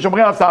שרי המלך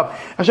ושומרי הסף,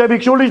 אשר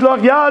ביקשו לשלוח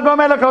יד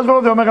במלך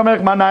אחשוורוש, ואומר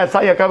המלך מה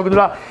נעשה יקר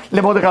וגדולה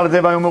למרדכי על זה,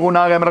 ויאמרו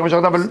נערי המלך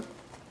ושרתיו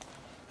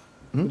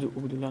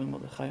וגדולה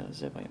למרדכי על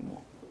זה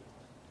ויאמרו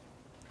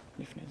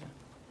לפני זה,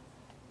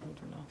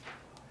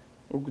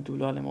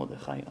 וגדולה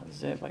למרדכי על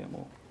זה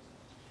ויאמרו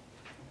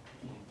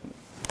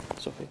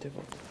סופי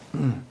תיבות.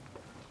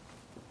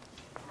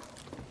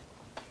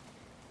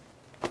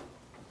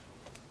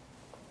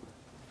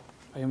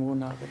 ויאמרו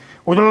נערי.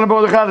 וגדולה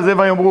למרדכי על זה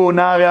ויאמרו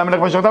נערי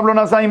המלך ושרתיו, לא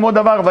נעשה עמו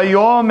דבר.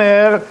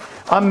 ויאמר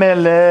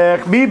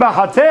המלך מי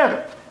בחצר?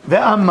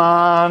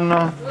 ואמן.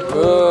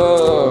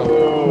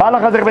 בא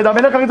לחצר בית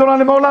המלך הראשונה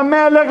לאמור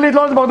למלך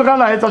לתלות את מרדכי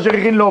על העץ אשר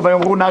הכין לו.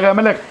 ויאמרו נערי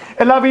המלך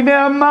אליו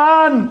הנה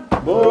המן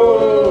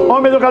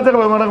עומד בחצר,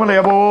 ויאמר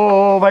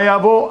יבוא,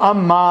 ויבוא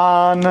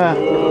המן.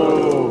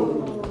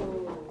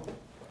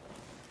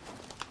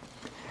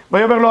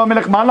 ויאמר לו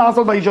המלך מה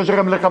לעשות באיש אשר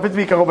המלך חפץ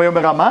ויקרא?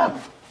 ויאמר המן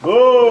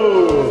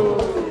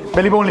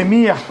בליבו,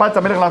 למי יחפץ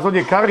המלך לעשות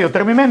יקר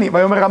יותר ממני?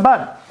 ויאמר רמב"ן,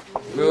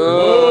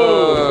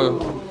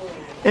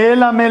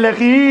 אל המלך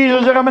איש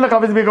אשר המלך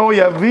חפץ ביקרו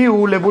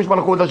יביאו לבוש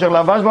מלכות אשר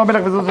לבש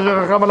במלך וזאת אשר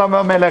רכב עליו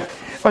המלך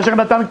ואשר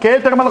נתן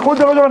כתר מלכות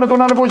לראשו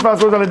ונתונה לבוש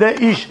ועשו את על ידי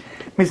איש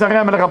משרי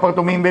המלך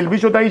הפרטומים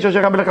והלבישו את האיש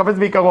אשר המלך חפץ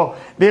ביקרו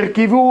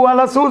והרכיבו על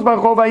הסוס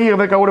ברחוב העיר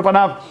וקראו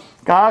לפניו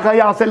ככה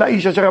יעשה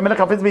לאיש אשר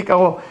המלך חפץ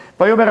ביקרו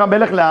ויאמר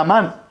המלך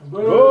להמן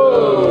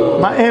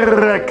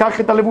מהר קח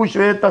את הלבוש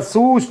ואת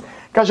הסוס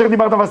כאשר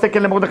דיברת ועשה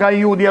כן למרדכי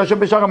היהודי אשר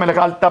בשער המלך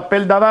אל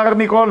תפל דבר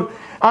מכל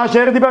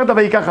אשר דיברת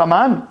ויקח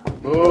המן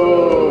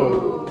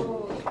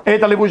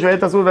את הלבוש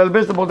ואת הסוס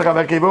וילבש את מרדכי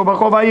והרכיבהו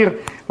ברחוב העיר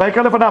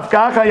ויקרא לפניו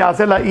ככה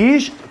יעשה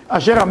לאיש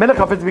אשר המלך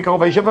חפץ ביקרו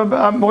וישב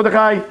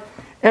מרדכי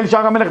אל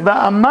שער המלך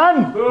והמן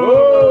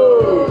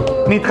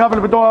נדחף אל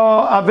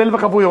ביתו אבל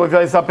וחבוי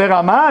ויספר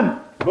המן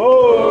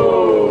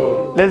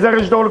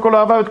לזרע אשתו ולכל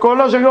אוהביו את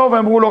כל אשר יאהב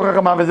ואמרו לו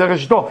חכמה וזרע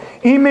אשתו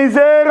אם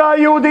מזרע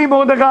היהודי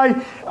מרדכי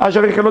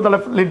אשר יחלות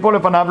לנפול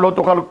לפניו לא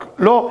תוכל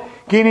לא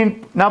כי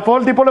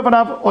נפול תיפול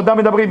לפניו עודם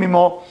מדברים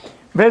עמו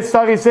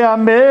וסריסי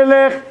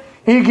המלך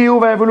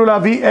הגיעו ויבלו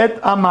להביא את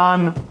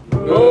המן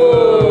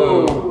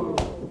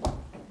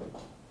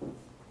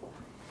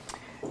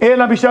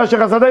אלא בשעה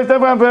אשר חסדה אסתר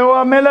ויבוא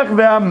המלך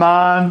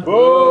והמן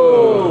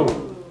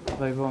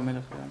ויבוא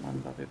המלך והמן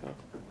ויבוא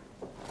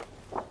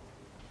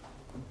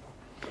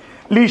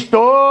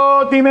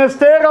לשתות עם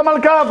אסתר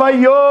המלכה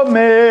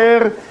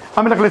ויאמר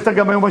המלך לאסתר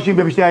גם ביום השני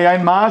במשתה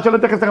היין מה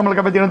שלתך אסתר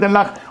המלכה ותינתן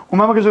לך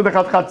ומה מבקשת לך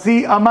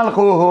חצי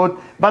המלכות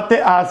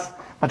ותעש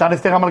מתן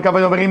אסתר המלכה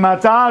ויאמר אם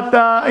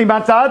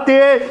הצעת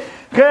תהיה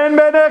כן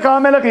בעיניך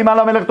המלך אם על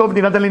המלך טוב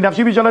תינתן לי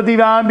נפשי בשלתי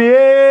ועמי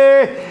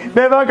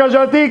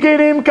בבקשתי כי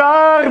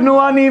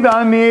נמכרנו אני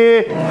ועמי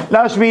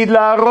להשמיד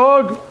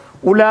להרוג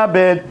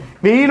ולאבד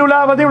ואילו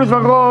לעבדים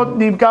ולשפחות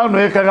נמכרנו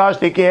איך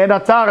הרשתי כי אין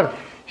הצר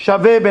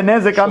שווה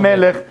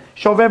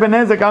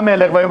בנזק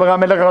המלך ויאמר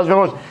המלך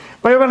אחשוורוש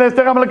ויאמר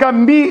לאסתר המלכה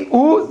מי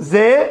הוא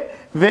זה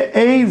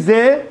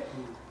ואיזה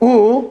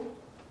הוא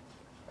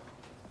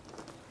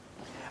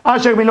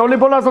אשר מלא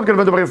ליבו לעשות כן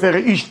ודבר אסתר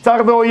איש צר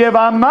ואויב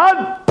המן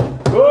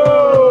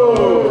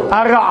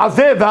הרע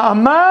הזה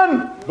והמן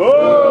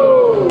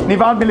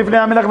נבעט מלפני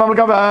המלך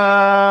והמלכה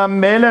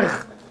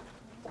והמלך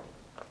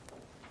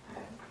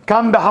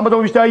קם בחמתו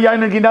ומשתה היין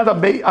לגינת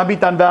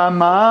הביטן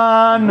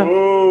והמן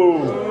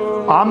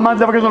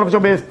עמד לבקש לו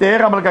באסתר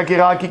המלכה כי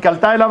ראה כי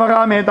קלטה אליו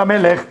הרעה מאת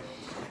המלך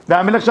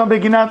והמלך שם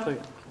בגינת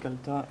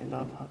קלטה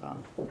אליו הרעה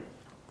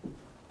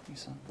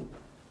ניסן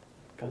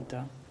קלטה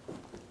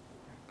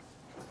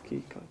כי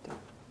קלטה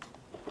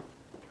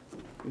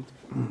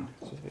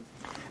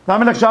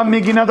והמלך שם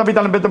מגינת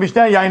הביטן לבית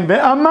המשתה היין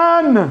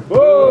והמן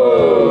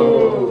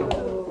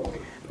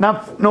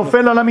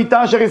נופל על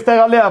המיטה אשר הסתר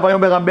עליה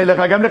ויאמר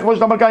המלך גם לכבוש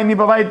את המלכה עמי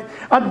בבית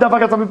עד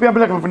דבר יצא מפי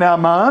המלך בפני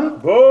המן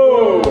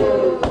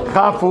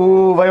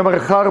חפו ויאמר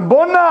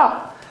חרבונה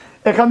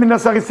אחד מן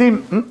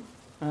הסריסים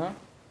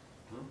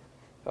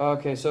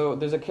Okay, so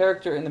there's a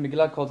character in the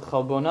Megillah called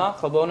Chalbona.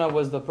 Chalbona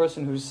was the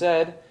person who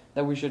said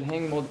that we should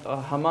hang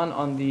Haman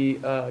on the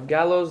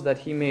gallows that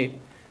he made.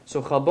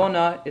 So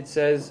Chalbona, it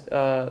says,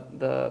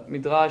 the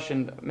Midrash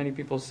and many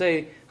people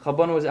say,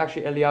 Chalbona was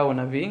actually Eliyahu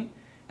Navi.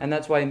 And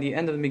that's why in the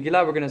end of the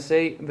Megillah we're going to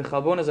say,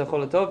 V'Chalbona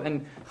zechol tov,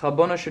 and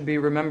Chalbona should be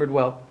remembered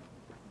well.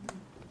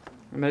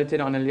 We're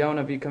meditating on Eliyahu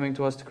Navi coming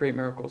to us to create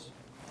miracles.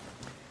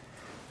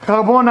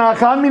 חרבונה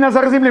אחד מן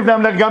הזרזים לפני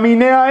המלך גם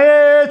הנה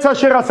העץ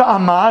אשר עשה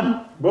המן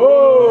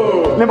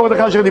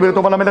למרדכי אשר דיבר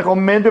טוב על המלך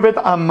עומד בבית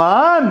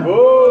המן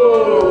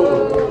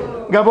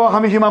גבוה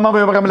 50 אמה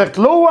ויאמר המלך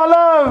תלו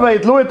עליו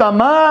ויתלו את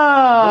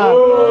המן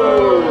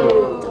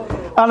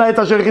על העץ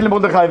אשר הכין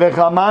למרדכי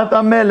וחמת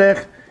המלך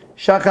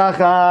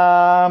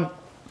שכחה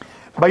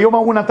ביום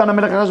ההוא נתן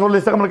המלך אחשוורוש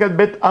לאסתר המלכה את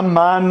בית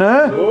המן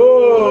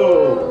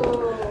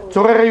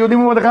צורר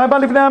היהודים ומרדכי בא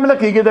לפני המלך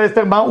כי הגיד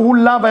אסתר באו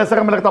לה ויסר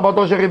המלך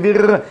טבעתו אשר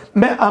העביר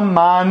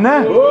מהמן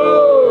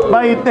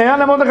ויתניה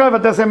למרדכי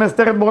ותשם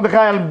אסתר את מרדכי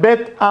על בית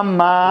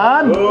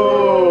המן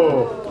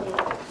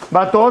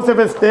ותאסף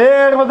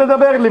אסתר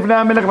ותדבר לפני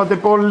המלך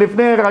ותיפול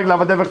לפני רגליו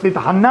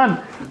ותתחנן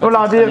לא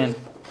להעביר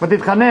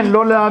ותתחנן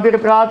לא להעביר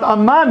את רעת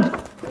המן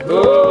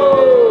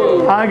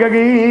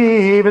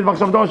אגגי ואת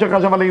מחשבתו אשר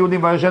חשב על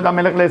היהודים וישד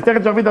המלך לאסתר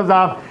את שרביט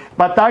הזהב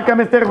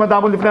ותקם אסתר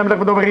ותעמוד לפני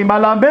המלך ותאמר אם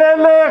על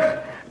המלך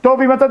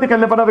טוב אם מצאתי כאן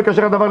לפניו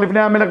וקשר הדבר לפני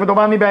המלך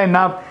ותאמרני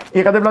בעיניו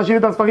יכתב להשיב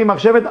את הספרים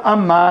מחשבת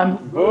המן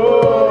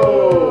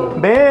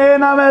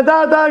בין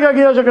המדת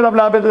אגגי אשר כתב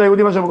לאבד את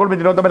היהודים אשר בכל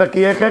מדינות המלך כי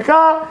יחך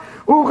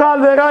אוכל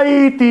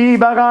וראיתי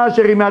ברע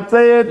אשר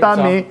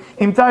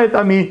ימצא את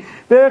עמי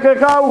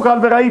ויחך אוכל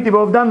וראיתי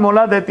באובדן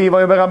מולדתי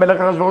ויאמר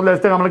המלך אחשוורוש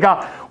לאסתר המלכה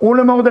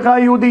ולמרדכי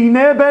היהודי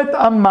הנה בית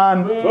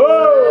המן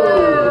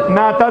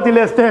נתתי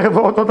לאסתר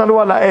ואותו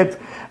תלו על העץ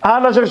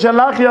על אשר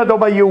שלח ידו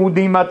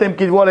ביהודים אתם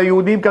כתבו על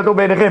היהודים כתוב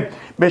בעיניכם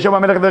בשם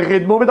המלך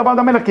וכתבו בטבעת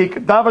המלך כי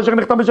כתב אשר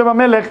נכתב בשם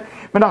המלך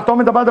ונחתום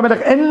בטבעת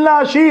המלך אין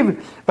להשיב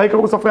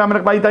ויקראו סופרי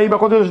המלך בית ההיא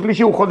בחודש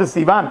השלישי הוא חודש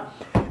סיוון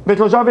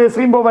ב23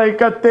 בו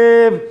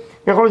ויכתב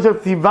ככל אשר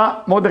ציווה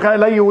מרדכי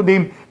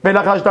ליהודים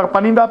ולחש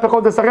תרפנים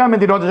והפכות ושרי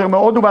המדינות אשר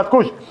מהודו ועד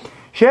כוש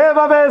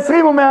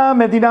 27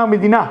 ומדינה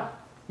ומדינה.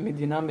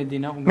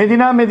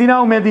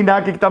 מדינה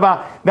ומדינה ככתבה,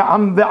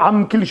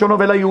 ועם כלשונו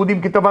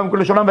וליהודים ככתבם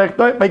כלשונם,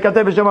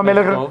 ויכתב בשם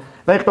המלך,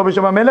 ויכתוב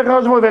בשם המלך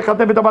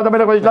ויחתם בטבעת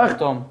המלך וישלח,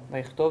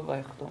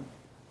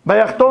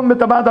 ויחתום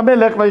בטבעת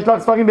המלך וישלח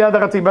ספרים ביד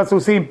הרצים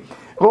והסוסים,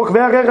 רוכבי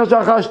הרכש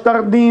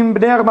החשתרנים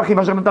בני הרמחים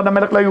אשר נתן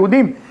המלך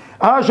ליהודים,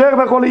 אשר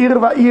בכל עיר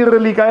ועיר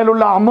להיקהל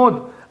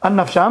ולעמוד על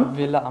נפשם,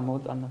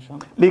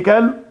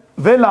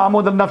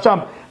 ולעמוד על נפשם,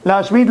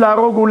 להשמיד,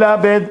 להרוג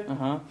ולאבד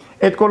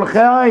את כל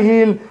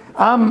חיל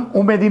עם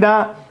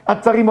ומדינה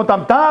עצרים אותם,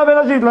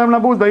 ולהשיב להם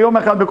לבוז ביום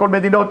אחד בכל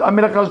מדינות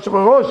המלך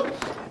אחשוורוש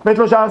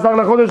ב-13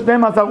 לחודש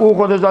 12 הוא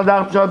חודש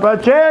אדר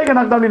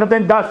שנחתם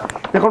להינתן דת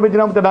לכל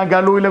מדינה ומדינה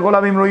גלוי לכל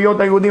הממלויות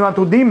היהודים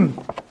עתודים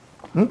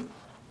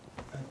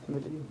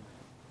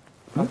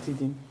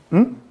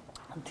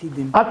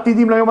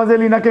עתידים ליום הזה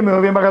להינקם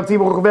מאויבים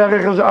הרצים ורוכבי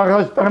הרכש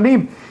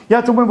החשתרנים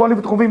יצאו מבועלים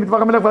ותחומים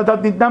בדבר המלך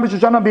והדת ניתנה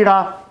בשושן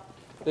הבירה.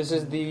 This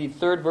is the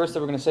third verse that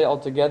we're going to say all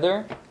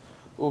together.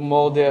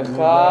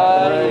 ומרדכי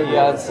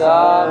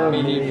יצא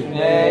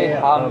מלפני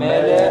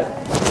המלך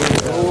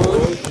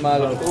בלבוש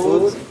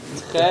מלכות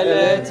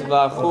תכלת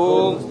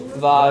וחום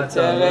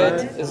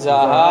ועטרת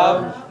זהב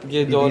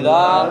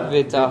גדולה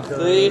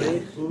ותכריך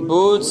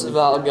בוץ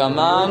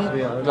וארגמן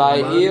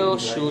והעיר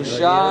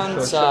שושן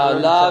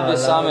צהלה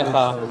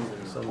ושמחה.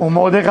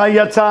 ומרדכי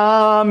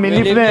יצא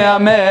מלפני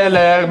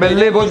המלך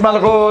בלבוש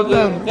מלכות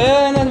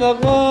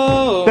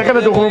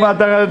תכלת וחום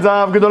ועטרת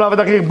זהב גדולה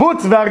ותכריך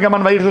בוץ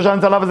וארגמן והעיר שושן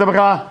צהלה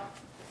ושמחה.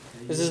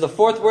 This is the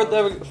fourth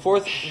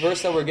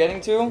verse that we're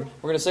getting to.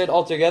 We're going to say it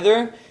all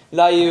together.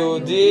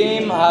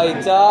 ליהודים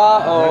הייתה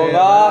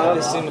אורה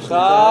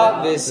ושמחה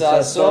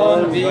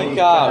וששון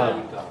ועיקר.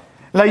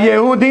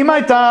 ליהודים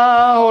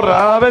הייתה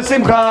אורה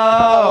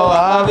ושמחה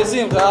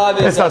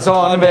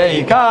וששון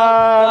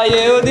ועיקר.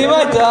 ליהודים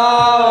הייתה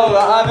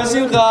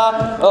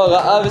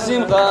אורה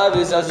ושמחה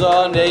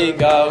וששון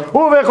ועיקר.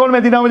 ובכל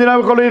מדינה ומדינה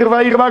ובכל עיר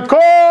ועיר וכל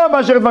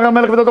אשר דבר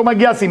המלך ודתו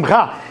מגיע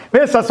שמחה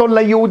וששון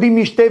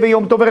ליהודים משתה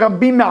ויום טוב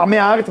ורבים מעמי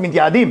הארץ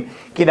מתייעדים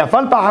כי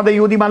נפל פחד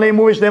היהודים עליהם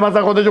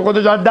וב-12 חודש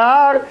וחודש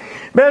אדר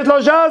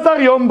ב-13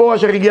 יום בו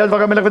אשר הגיע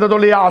דבר המלך ודתו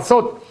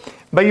להיעשות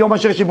ביום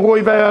אשר שיברו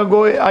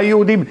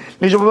היהודים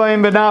לשוב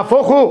בהם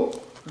ונהפוך הוא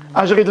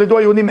אשר התלתו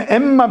היהודים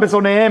המה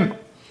בשונאיהם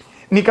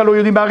ניקלו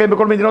יהודים בעריהם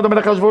בכל מדינות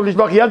המלך אחשוורוש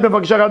לשלוח יד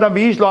מבקשר אדם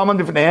ואיש לא עמד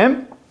בפניהם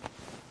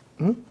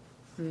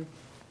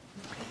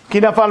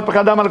כי נפל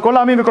פחדם על כל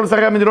העמים וכל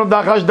שרי המדינות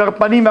דחש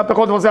דרפנים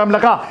והפכות ועושי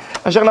המלאכה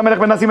אשר למלך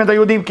מנסים את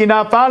היהודים כי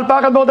נפל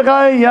פחד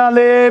מרדכי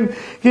עליהם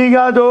כי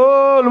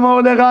גדול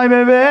מרדכי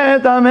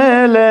בבית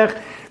המלך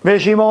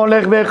ושמעון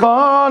הולך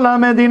בכל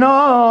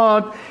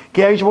המדינות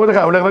כי האיש מרדכי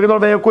הולך וגדול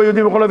ויכו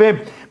היהודים בכל אביהם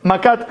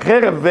מכת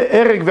חרב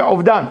והרג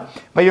ועובדן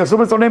ויעשו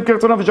בשונאיהם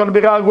כרצונם ושון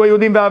בירה הרגו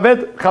היהודים ואבד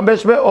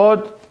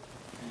 500.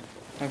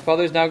 My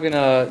father is now going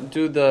to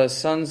do the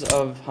sons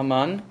of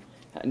Haman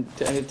and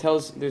it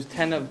tells there's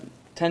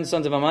 10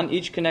 sons of Haman,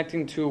 each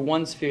connecting to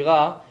one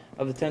sphira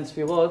of the 10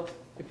 sphirot.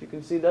 If you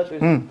can see that,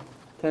 there's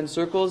 10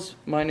 circles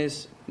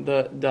minus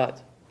the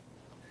dot.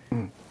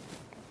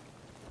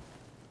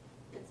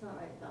 It's not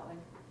right that way.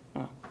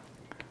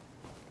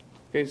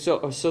 Okay,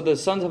 so the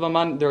sons of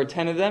Haman, there are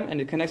 10 of them,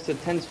 and it connects to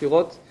 10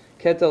 sphirot,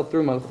 Keter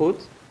through Malchut,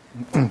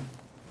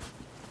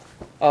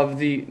 of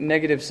the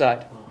negative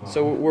side. So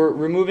we're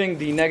removing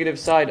the negative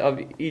side of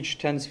each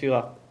 10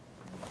 sphira.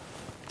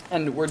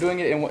 And we're doing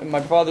it,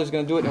 my father's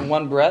going to do it in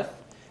one breath,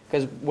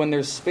 because when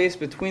there's space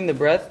between the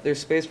breath, there's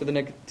space for the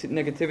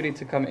negativity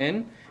to come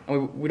in, and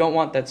we don't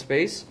want that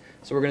space,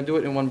 so we're going to do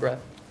it in one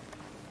breath.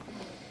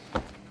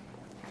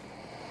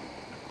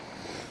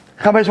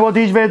 500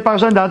 איש ואת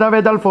פרשנדתה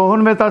ואת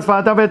אלפון ואת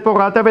אספתה ואת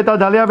פורתה ואת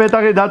הדליה ואת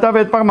הרידתה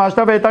ואת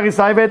פרמשתה ואת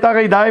הריסאי ואת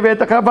הרידאי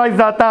ואת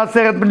החוויזתה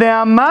 10 בני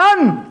המן.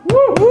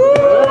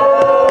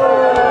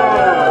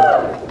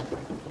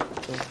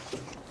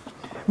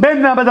 בין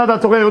בני הבדת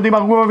הצורי יהודים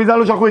הרגו בביזה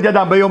לא שלחו את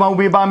ידם ביום ההוא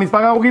בא מספר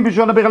ההרוגים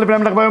בשושן הבירה לפני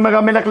המלך ויאמר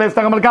המלך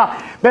לאסתר המלכה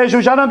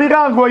בשושן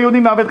הבירה הרגו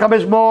היהודים ואבד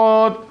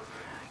 500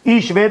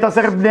 איש ואת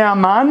 10 בני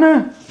המן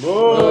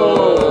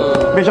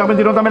בשאר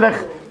מדינות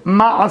המלך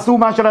מה עשו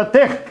מה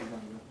שלתך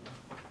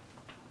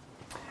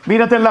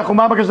וינתן לך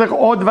ומה בקשתך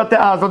עוד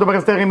ותעש לא דבר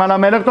אסתרים על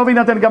המלך טוב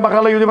וינתן גם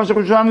בחר ליהודים אשר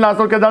בשושן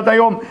לעשות כדת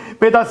היום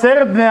ואת 10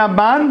 בני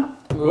המן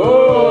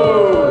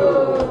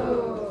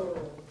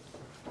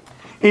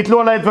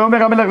יתלו עלי את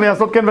ואומר המלך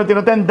לעשות כן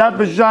ותינתן דת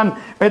בשושן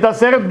ואת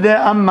 10 בני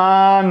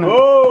המן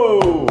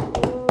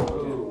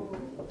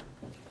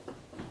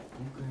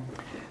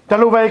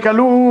תלו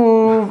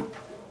ויקלו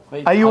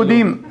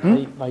היהודים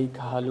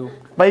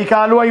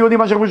ויקהלו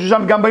היהודים אשר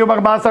בשושן גם ביום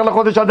 14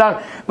 לחודש אדר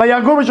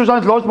ויהרגו בשושן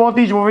 300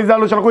 איש ובביזה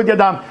לא שלחו את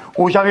ידם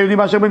ושאר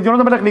היהודים אשר במדינות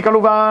המלך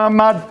ניקלו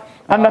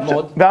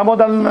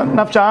ועמוד על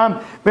נפשם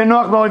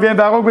ונוח באויביהם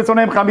והרוג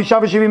בשונאיהם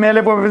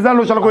 75,000 ובביזה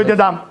לא שלחו את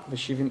ידם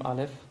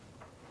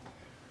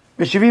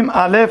ו70,000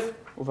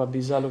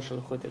 ובביזה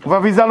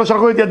לא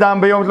שלחו את ידם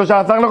ביום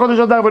 13 לחודש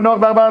אדר ונוח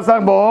ב14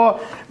 בו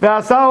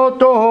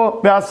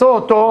ועשו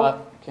אותו